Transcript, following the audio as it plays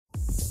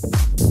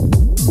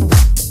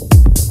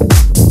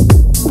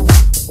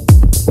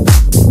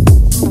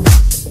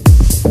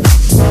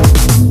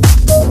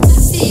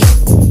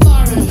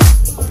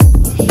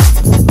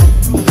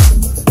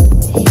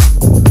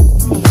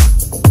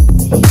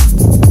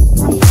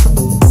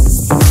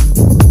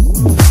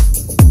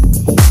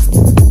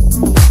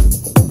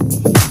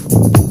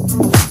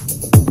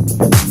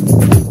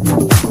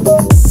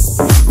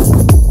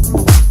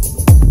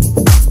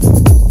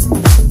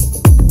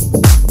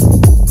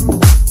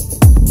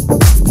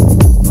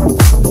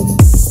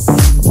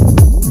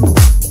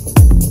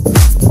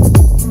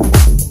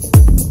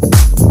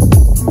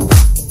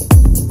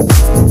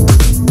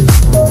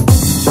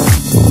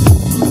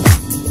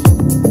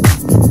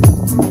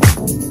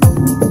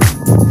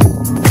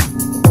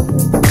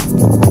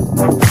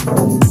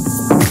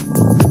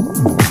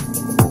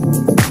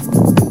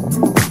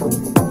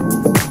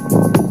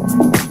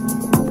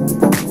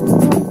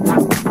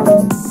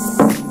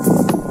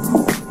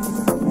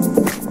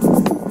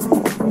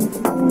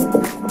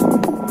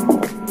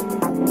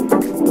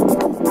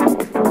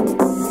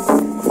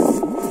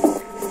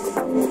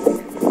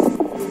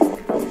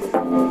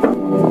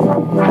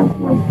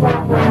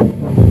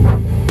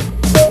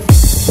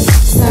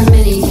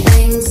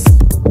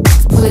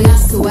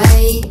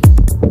away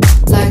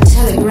like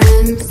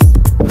telegrams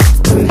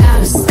from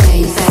outer space.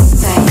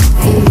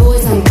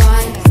 Boys on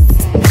bikes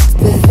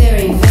with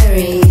very,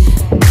 very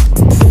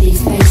pretty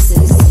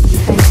faces.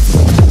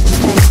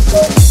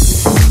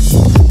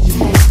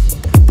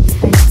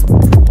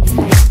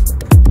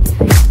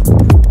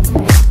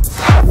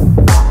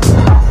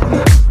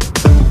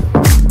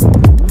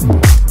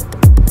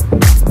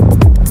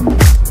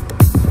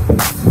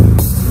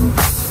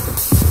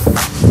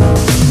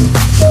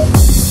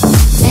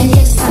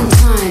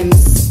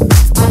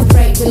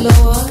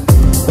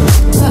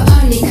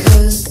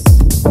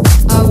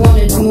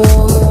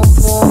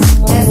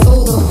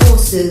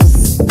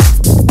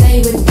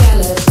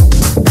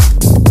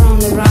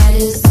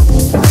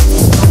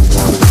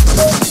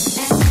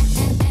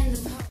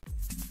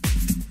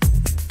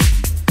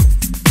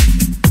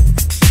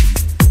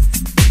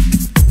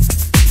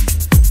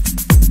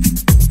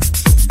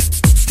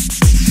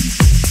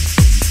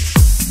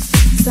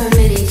 So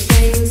many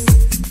things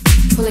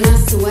pulling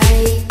us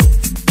away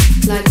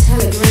like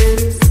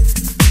telegrams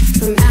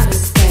from outer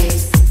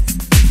space,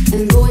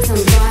 and boys on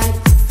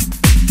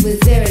bikes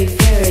with very,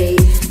 very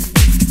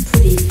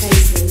pretty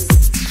faces.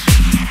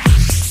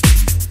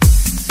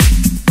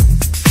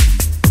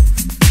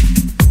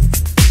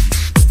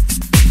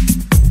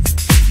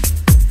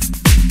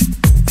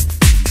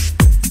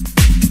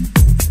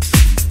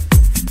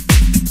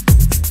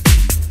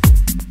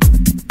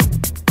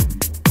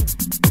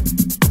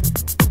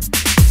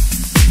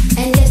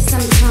 And yes,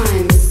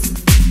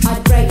 sometimes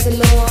I'd break the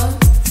law,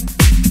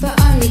 but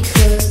only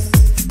 'cause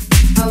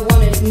I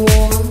wanted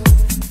more.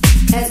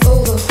 As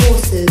all the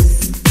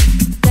horses,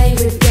 they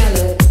would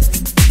gallop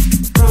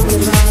from the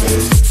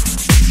riders.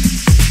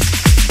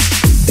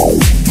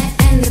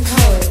 And the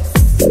poets,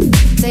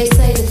 they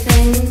say the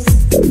things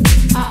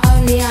are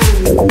only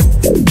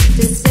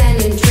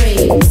understanding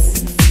dreams,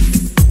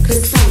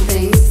 'cause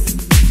something's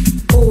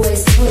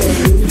always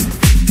pulling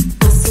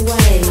us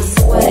away,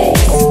 away,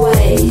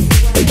 away.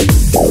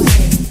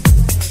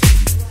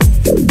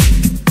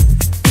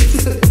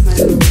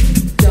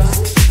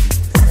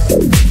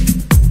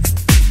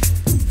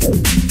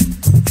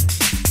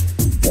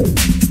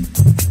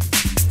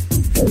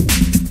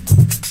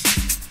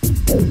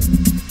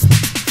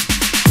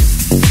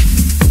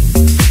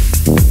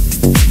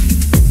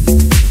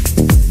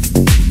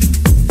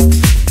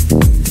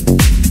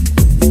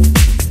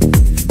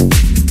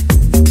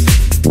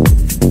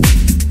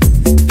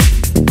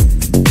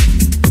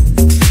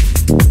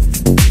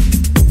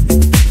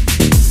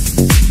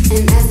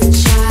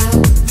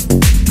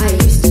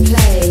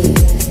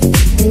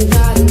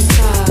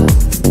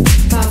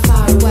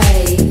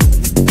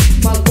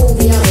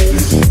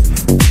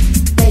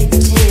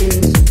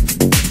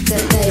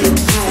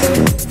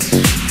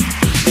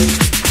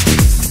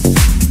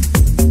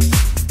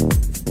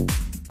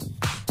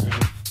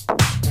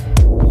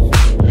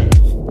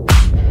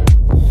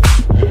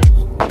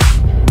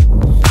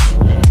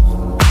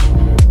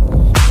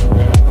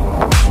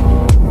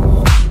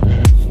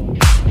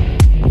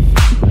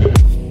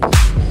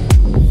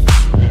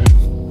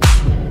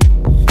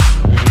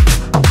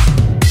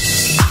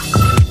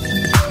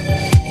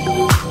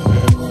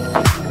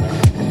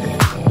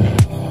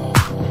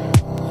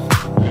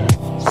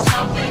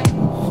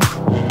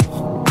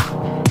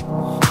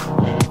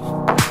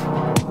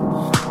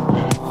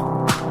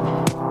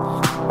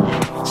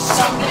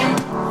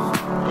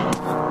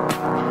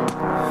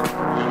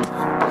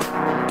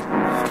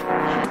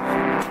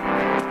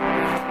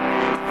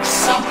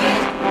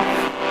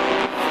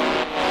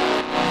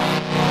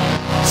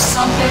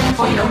 Something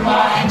for your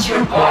mind,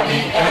 your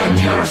body, and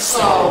your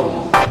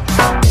soul.